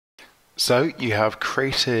So you have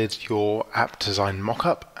created your app design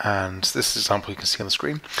mockup, and this example you can see on the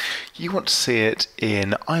screen. You want to see it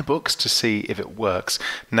in iBooks to see if it works.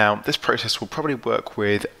 Now, this process will probably work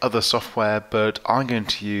with other software, but I'm going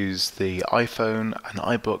to use the iPhone and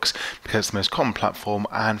iBooks because it's the most common platform,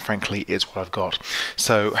 and frankly, it's what I've got.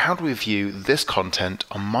 So how do we view this content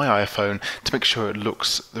on my iPhone to make sure it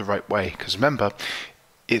looks the right way? Because remember,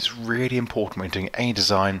 it's really important when doing any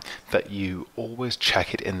design that you always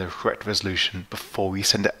check it in the correct resolution before you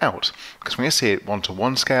send it out. Because when you see it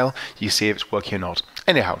one-to-one scale, you see if it's working or not.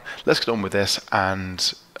 Anyhow, let's get on with this and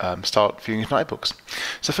start viewing it in iBooks.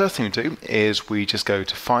 So the first thing we do is we just go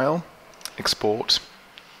to File, Export,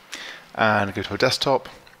 and go to our desktop.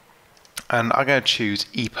 And I'm going to choose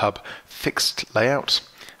EPUB Fixed Layout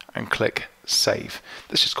and click Save.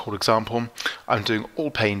 This is called Example. I'm doing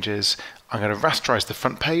all pages. I'm going to rasterize the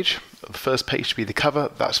front page. The first page to be the cover,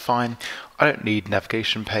 that's fine. I don't need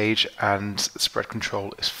navigation page, and spread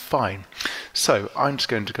control is fine. So I'm just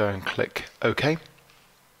going to go and click OK.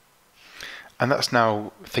 And that's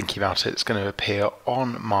now, thinking about it, it's going to appear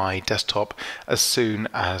on my desktop as soon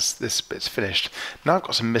as this bit's finished. Now I've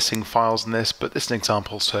got some missing files in this, but this is an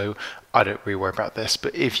example, so I don't really worry about this.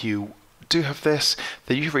 But if you do have this,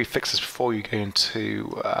 then you can really fix this before you go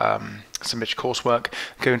into submit your coursework.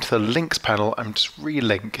 Go into the links panel and just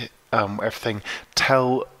relink everything.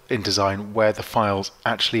 Tell InDesign where the files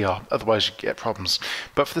actually are, otherwise you get problems.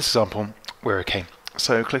 But for this example, we're okay.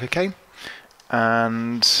 So click OK,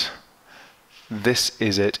 and this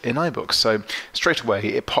is it in iBooks. So straight away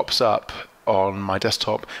it pops up on my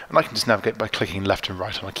desktop, and I can just navigate by clicking left and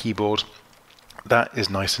right on my keyboard. That is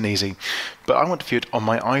nice and easy. But I want to view it on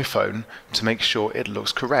my iPhone to make sure it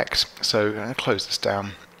looks correct. So I'm going to close this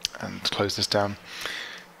down and close this down.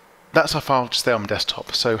 That's our file just there on my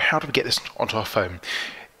desktop. So how do we get this onto our phone?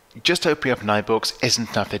 Just opening up an iBooks isn't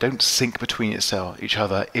enough. They don't sync between each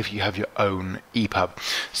other if you have your own EPUB.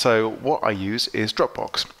 So what I use is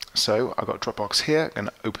Dropbox. So I've got Dropbox here. I'm going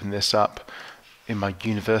to open this up in my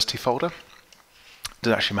university folder.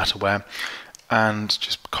 Doesn't actually matter where. And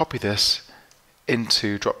just copy this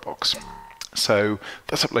into Dropbox. So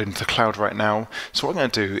that's uploading to the cloud right now. So what I'm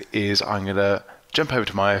going to do is I'm going to jump over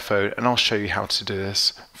to my iPhone, and I'll show you how to do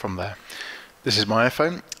this from there. This is my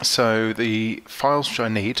iPhone. So the files which I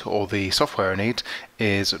need, or the software I need,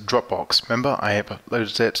 is Dropbox. Remember, I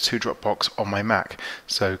uploaded it to Dropbox on my Mac.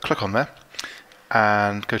 So click on there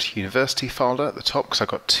and go to University folder at the top, because I've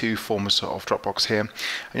got two formats of Dropbox here. And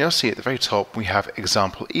you'll see at the very top we have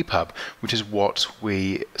example EPUB, which is what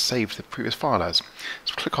we saved the previous file as.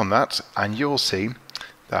 So click on that, and you'll see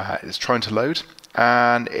that it's trying to load,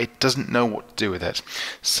 and it doesn't know what to do with it.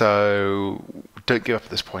 So don't give up at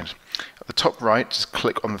this point. At the top right, just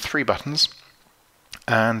click on the three buttons,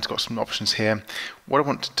 and got some options here. What I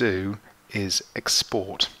want to do is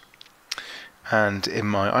export. And in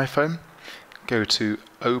my iPhone, go to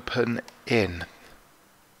Open In.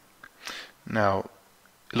 Now,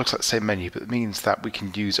 it looks like the same menu, but it means that we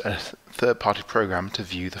can use a third-party program to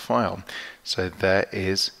view the file. So there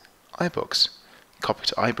is iBooks. Copy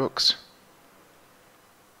to iBooks,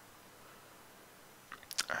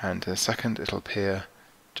 and in a second it'll appear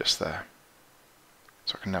just there.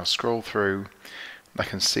 So I can now scroll through, and I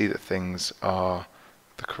can see that things are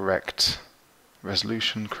the correct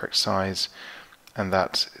resolution, correct size, and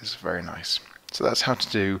that is very nice. So that's how to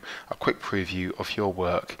do a quick preview of your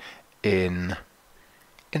work in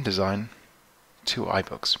InDesign to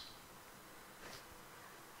iBooks.